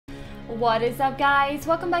What is up, guys?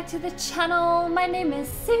 Welcome back to the channel. My name is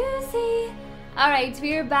Suzy. Alright,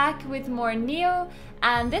 we are back with more Nioh,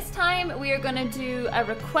 and this time we are gonna do a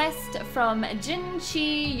request from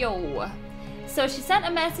Nioh. So she sent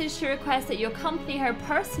a message to request that you accompany her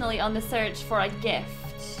personally on the search for a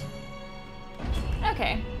gift.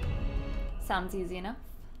 Okay. Sounds easy enough.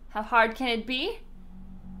 How hard can it be?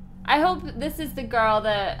 I hope this is the girl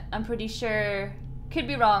that I'm pretty sure, could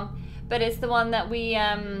be wrong, but it's the one that we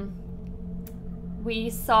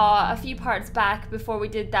saw a few parts back before we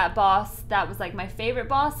did that boss. That was like my favorite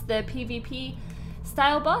boss, the PvP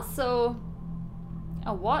style boss. So,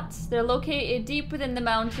 a what? They're located deep within the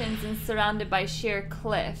mountains and surrounded by sheer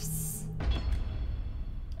cliffs.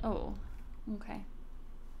 Oh, okay.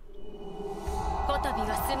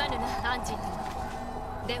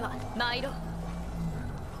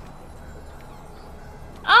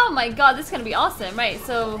 Oh my god, this is gonna be awesome. Right,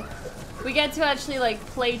 so we get to actually like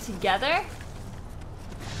play together.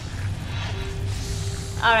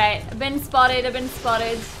 Alright, I've been spotted.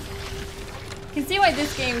 Can see why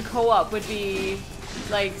this game co-op would be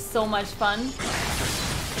like so much fun.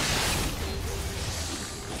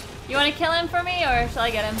 You wanna kill him for me, or shall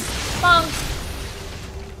I get him? Bonk!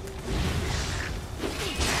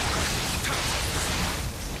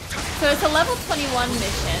 So it's a level 21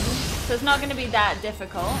 mission, so it's not gonna be that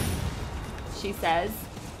difficult, she says.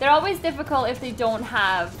 They're always difficult if they don't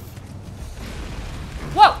have...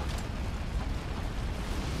 Whoa!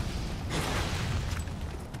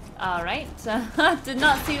 Alright, did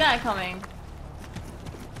not see that coming.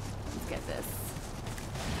 Let's get this.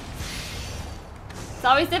 It's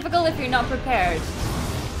always difficult if you're not prepared.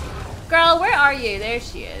 Girl, where are you? There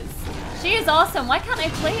she is. She is awesome. Why can't I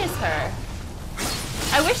play as her?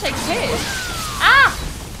 I wish I could. Ah!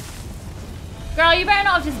 Girl, you better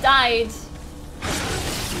not have just died.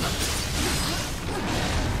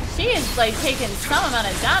 She is like taking some amount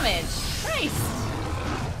of damage. Christ.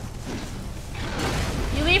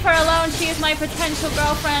 You leave her alone, she is my potential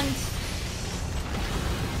girlfriend.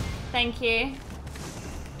 Thank you.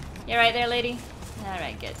 You right there, lady?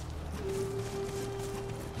 Alright, good.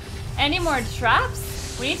 Any more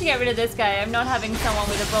traps? We need to get rid of this guy. I'm not having someone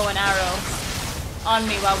with a bow and arrow on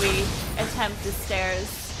me while we attempt the stairs.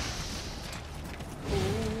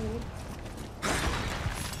 Ooh.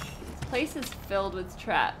 This place is filled with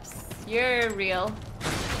traps. You're real.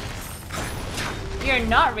 You're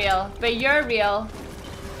not real, but you're real.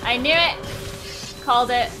 I knew it! Called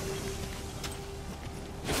it.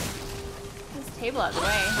 This table out of the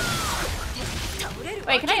way.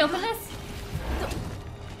 Wait, can I open this?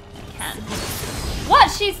 I can. What?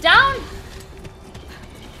 She's down?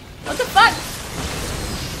 What the fuck?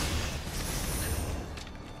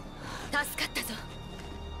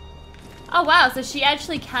 Oh wow, so she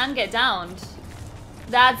actually can get downed.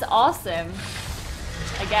 That's awesome.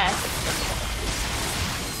 I guess.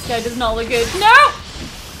 This guy does not look good. No!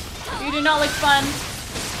 You do not look fun.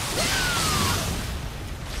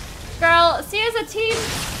 Girl, see, as a team,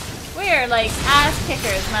 we're like ass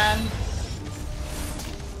kickers, man.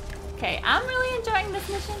 Okay, I'm really enjoying this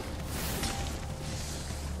mission.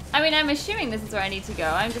 I mean, I'm assuming this is where I need to go.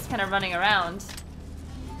 I'm just kind of running around.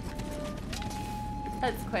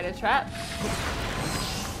 That's quite a trap.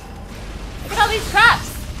 Look at all these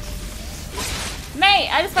traps! Mate,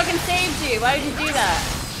 I just fucking saved you. Why would you do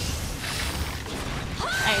that?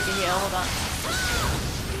 I need to heal, hold on.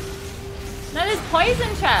 No, there's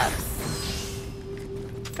poison traps.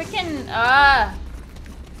 Freaking,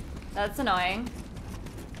 that's annoying.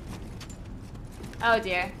 Oh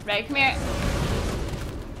dear. Right, come here.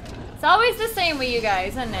 It's always the same with you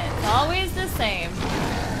guys, isn't it? It's always the same.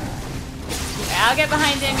 Okay, I'll get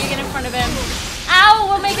behind him, you get in front of him. Ow!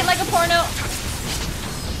 We'll make it like a porno.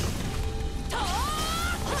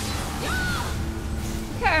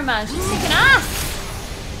 Look at her, man. She's kicking ass.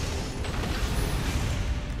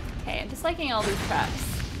 I'm just liking all these traps.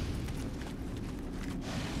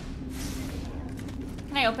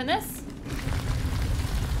 Can I open this?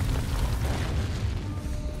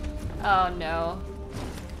 Oh no.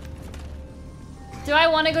 Do I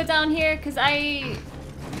want to go down here? Because I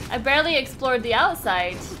barely explored the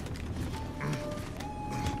outside.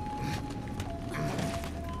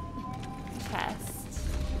 Chest.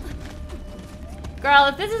 Girl,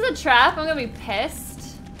 if this is a trap, I'm gonna be pissed.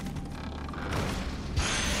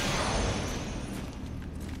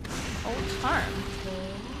 Charm.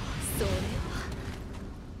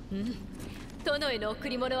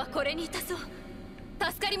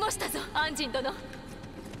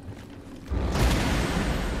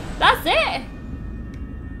 That's it?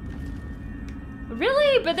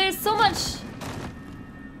 Really? But there's so much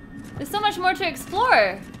more to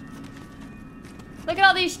explore. Look at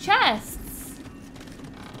all these chests.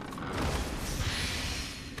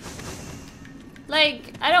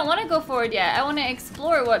 Like, I don't want to go forward yet. I want to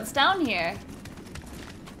explore what's down here.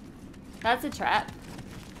 That's a trap.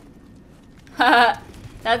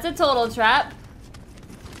 That's a total trap.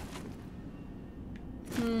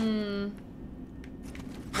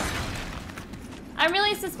 I'm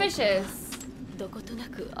really suspicious.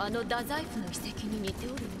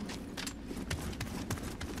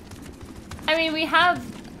 I mean, we have...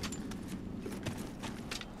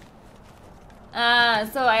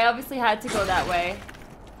 so I obviously had to go that way.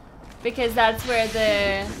 Because that's where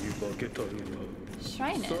the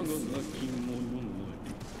shrine is.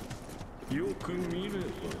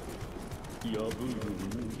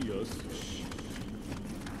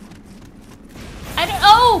 I don't...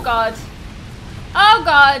 Oh, God. Oh,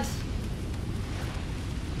 God.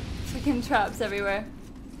 Freaking traps everywhere.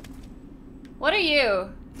 What are you?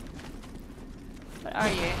 What are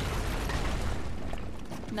you?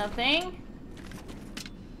 Nothing?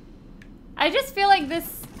 I just feel like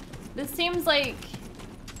this seems like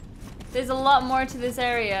there's a lot more to this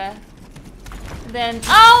area than...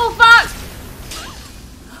 Oh, fuck!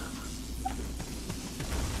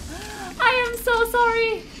 I am so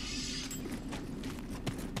sorry.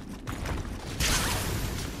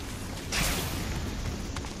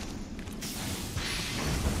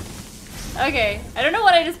 Okay, I don't know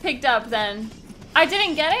what I just picked up then. I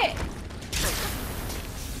didn't get it?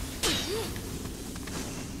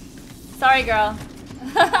 Sorry, girl.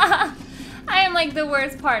 I am like the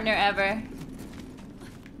worst partner ever.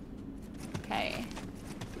 Okay.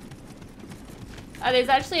 Oh, there's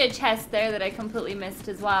actually a chest there that I completely missed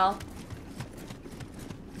as well.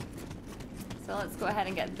 So let's go ahead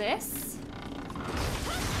and get this.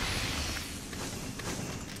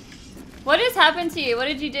 What just happened to you? What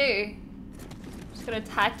did you do? Just got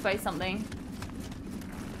attacked by something.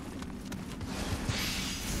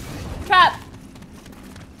 Trap!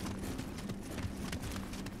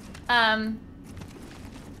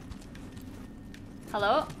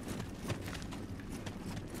 Hello?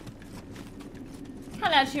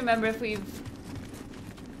 Can't actually remember if we've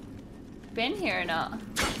been here or not.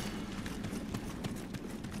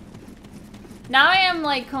 Now I am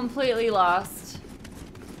like completely lost.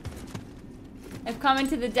 I've come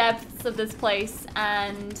into the depths of this place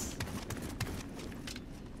and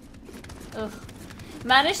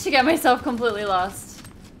managed to get myself completely lost.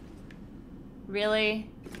 Really?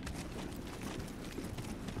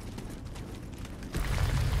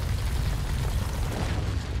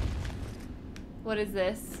 What is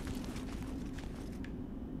this?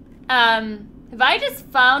 Have I just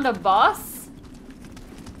found a boss?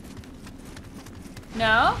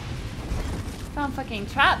 No? Found fucking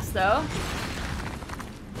traps though.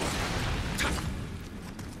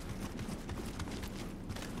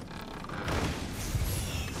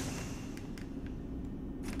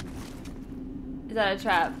 Is that a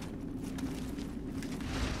trap?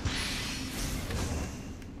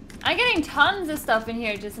 I'm getting tons of stuff in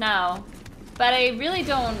here just now, but I really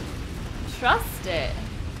don't trust it.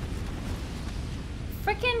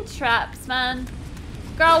 Frickin' traps, man.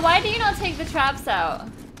 Girl, why do you not take the traps out?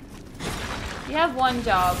 You have one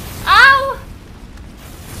job. Ow!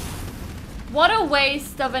 What a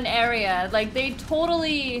waste of an area. Like, they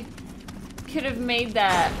totally could have made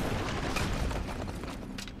that.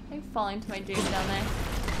 I'm falling to my doom down there.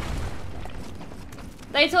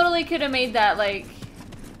 They totally could have made that, like,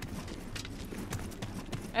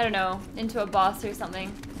 I don't know, into a boss or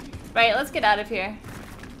something. Right, let's get out of here.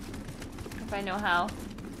 If I know how.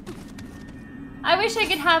 I wish I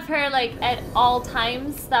could have her, like, at all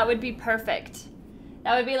times. That would be perfect.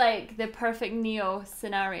 That would be, like, the perfect Nioh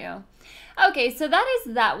scenario. Okay, so that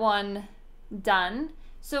is that one done.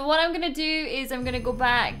 So what I'm gonna do is I'm gonna go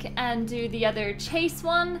back and do the other chase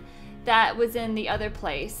one that was in the other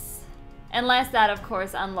place. Unless that, of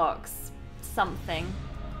course, unlocks something.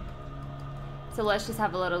 So let's just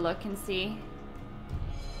have a little look and see.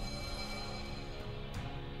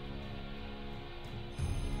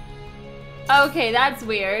 Okay, that's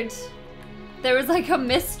weird. There was like a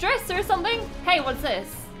mistress or something? Hey, what's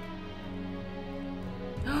this?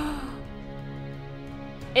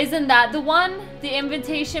 Isn't that the one? The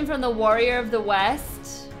invitation from the Warrior of the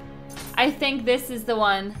West? I think this is the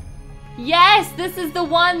one. Yes, this is the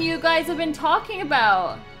one you guys have been talking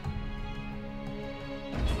about.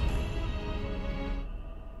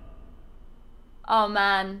 Oh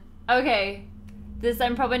man. Okay.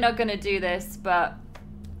 I'm probably not gonna do this, but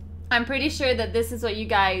I'm pretty sure that this is what you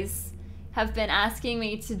guys have been asking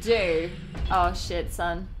me to do. Oh shit,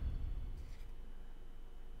 son.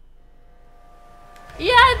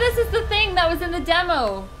 Yeah, this is the thing that was in the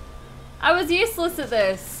demo. I was useless at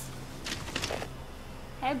this.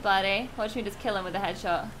 Hey, buddy. Watch me just kill him with a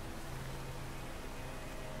headshot.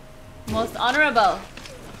 Most honorable.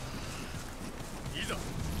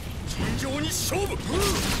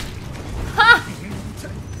 Ha!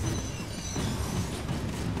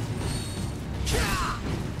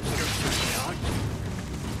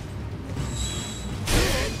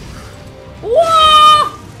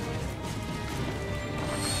 Whoa!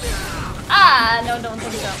 Ah, no, don't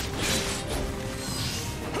think so.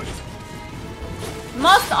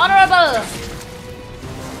 Most honorable.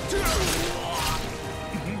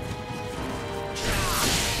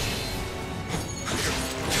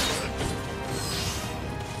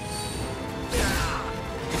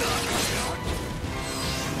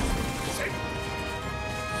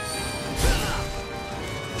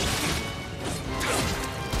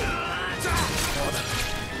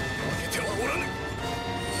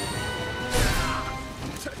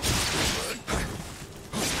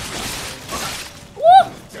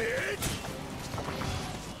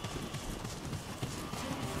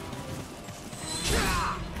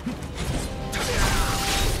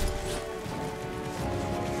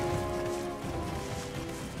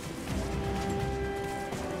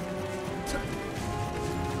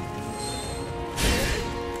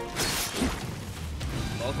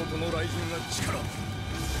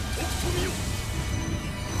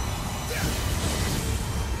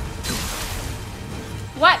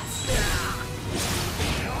 What?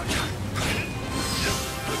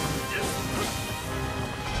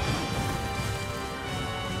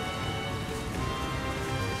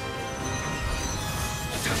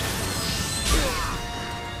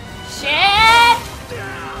 Shit!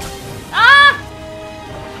 Ah!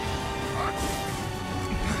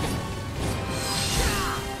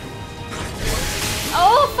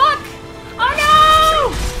 Oh fuck! Oh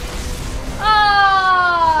no!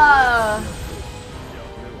 Ah!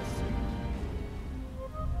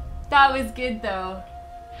 That was good though.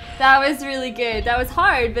 That was really good. That was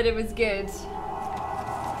hard, but it was good.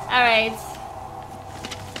 Alright.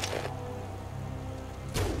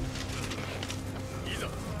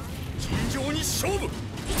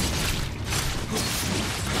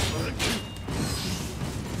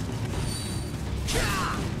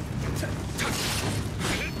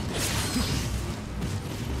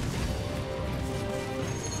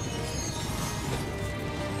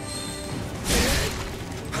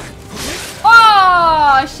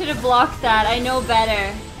 I should have blocked that. I know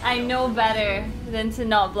better. I know better than to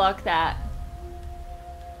not block that.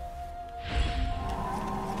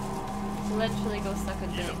 Literally go suck a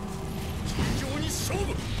dick.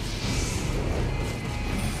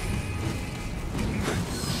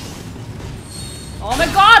 Oh my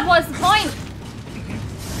god, what's the point?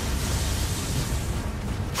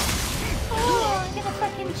 Oh, I'm gonna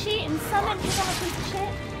fucking cheat and summon you little piece of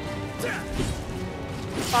shit.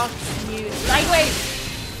 Fuck you. Sideways!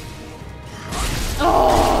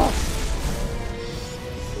 Oh!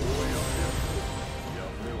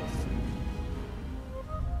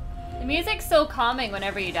 The music's so calming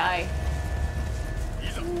whenever you die.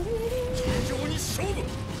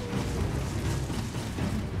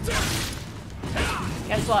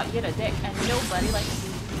 Guess what? You're a dick and nobody likes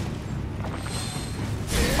you.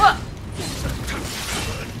 What?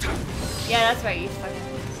 Yeah, that's right, you fucking.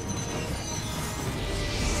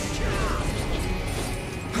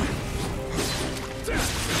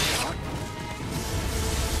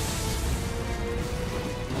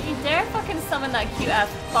 You dare fucking summon that cute ass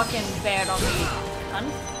fucking bear on me,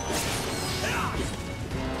 cunt?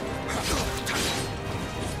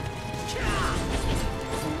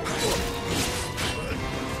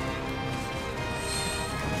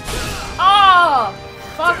 Oh!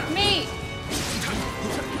 Fuck me!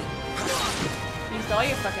 Used all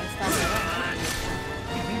your fucking stuff.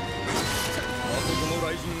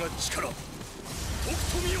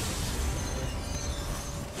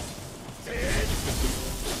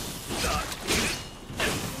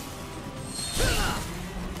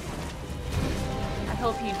 I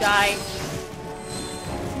hope you die.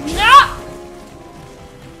 No!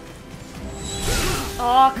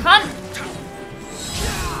 Oh, cunt!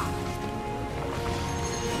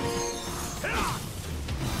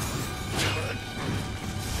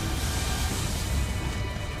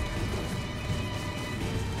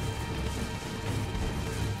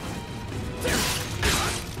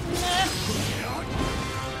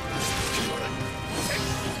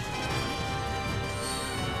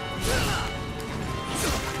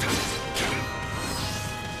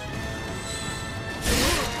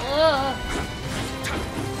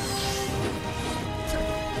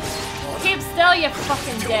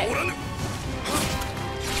 dick.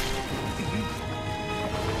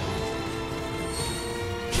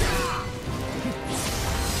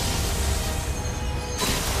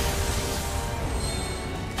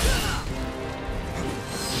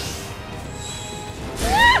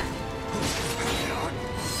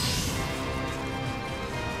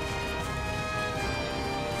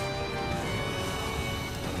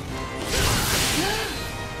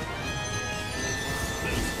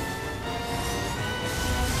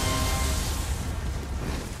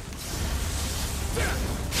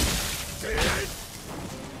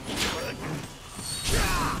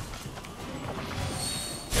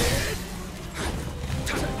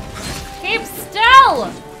 Keep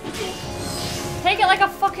still! Take it like a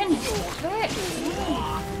fucking bitch.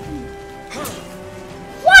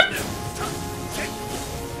 What?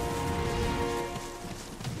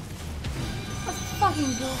 That's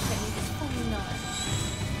fucking bullshit. It's fucking not.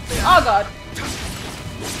 Oh god.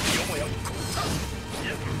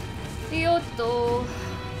 Kyoto.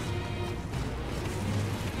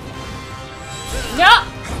 No!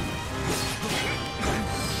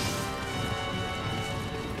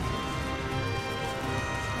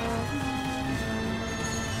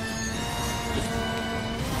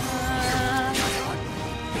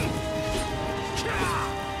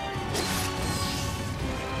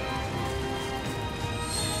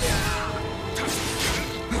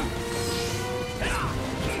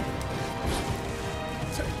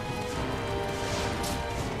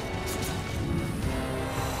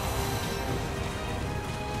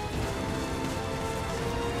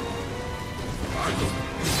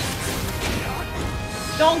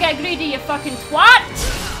 Don't get greedy, you fucking twat!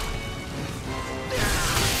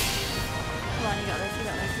 Come on, you got this, you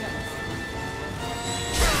got this, you got this.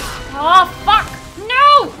 Oh, fuck! No!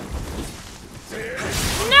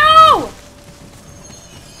 No!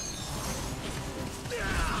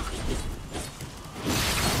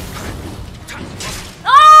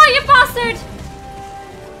 Oh, you bastard!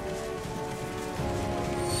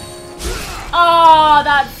 Oh,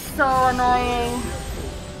 that's so annoying.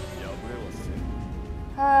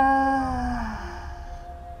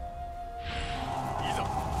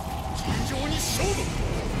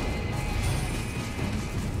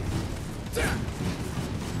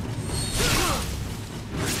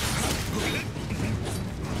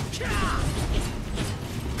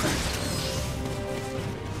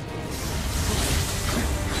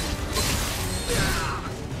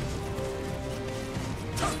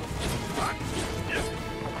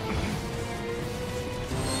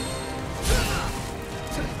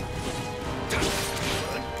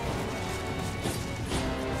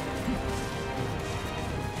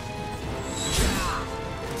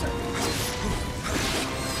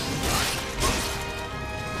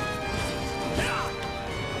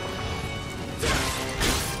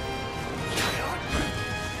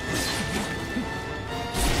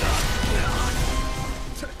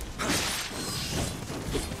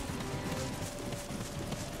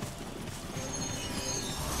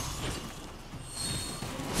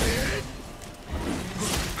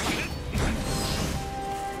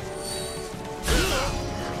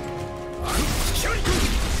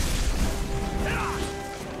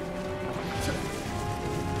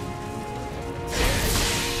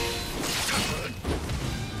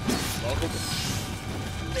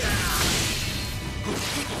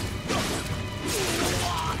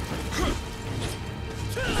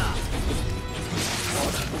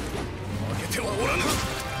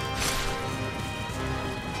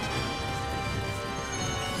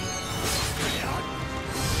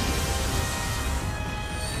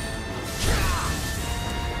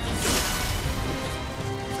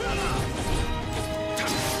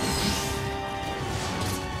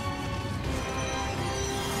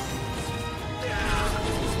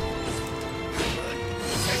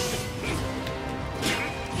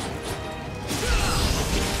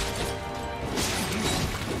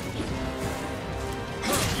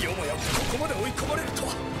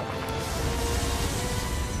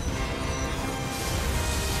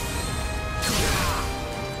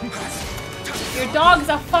 Your dog's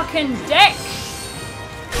a fucking dick!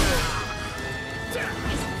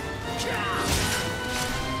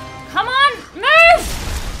 Come on, move!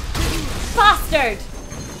 Bastard!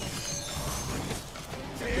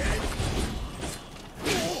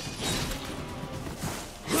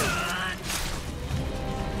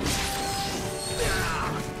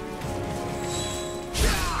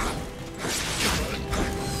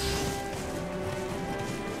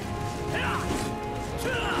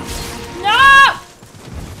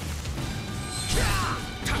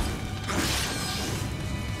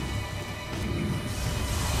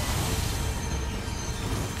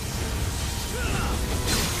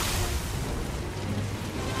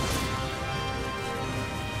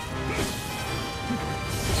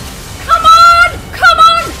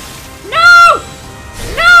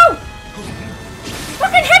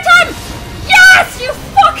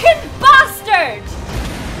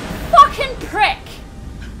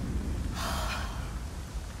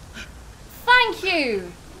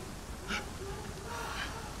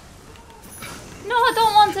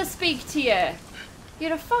 you?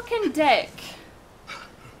 You're a fucking dick.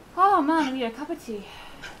 Oh man, I need a cup of tea. I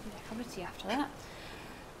need a cup of tea after that.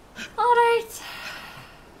 Alright.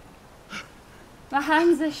 My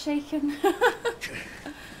hands are shaking.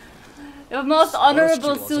 Your most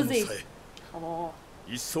honourable Suzy. Hello.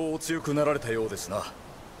 Is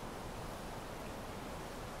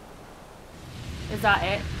that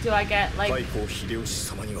it? Do I get like...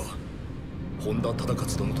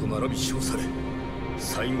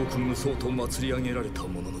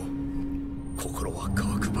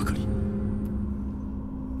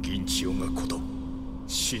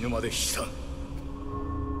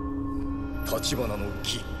 TACHIBANAの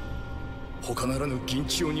義、他ならぬ銀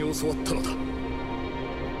千代に教わったのだ。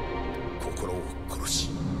心を殺し、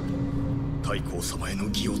太閤様への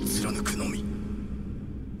義を貫くのみ。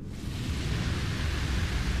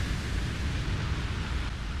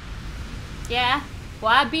Yeah, well,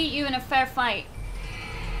 I beat you in a fair fight.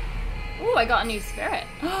 Ooh, I got a new spirit.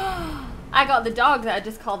 I got the dog that I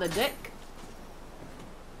just called a dick.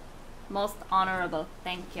 Most honorable,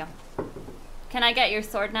 thank you. Can I get your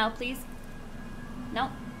sword now, please? No?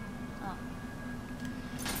 Oh.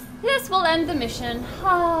 This will end the mission.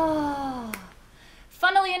 Oh.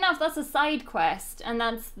 Funnily enough, that's a side quest, and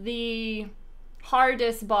that's the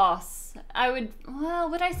hardest boss. Well,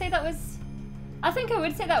 would I say that was... I think I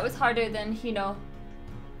would say that was harder than Nioh.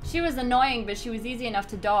 She was annoying, but she was easy enough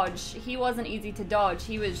to dodge. He wasn't easy to dodge,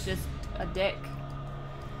 he was just a dick.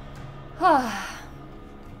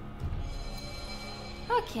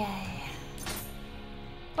 Okay.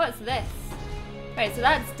 What's this? Right, so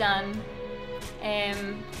that's done.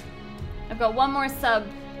 I've got one more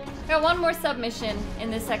submission in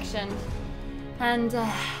this section. And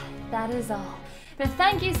that is all. But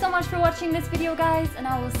thank you so much for watching this video, guys, and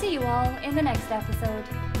I will see you all in the next episode.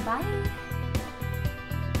 Bye!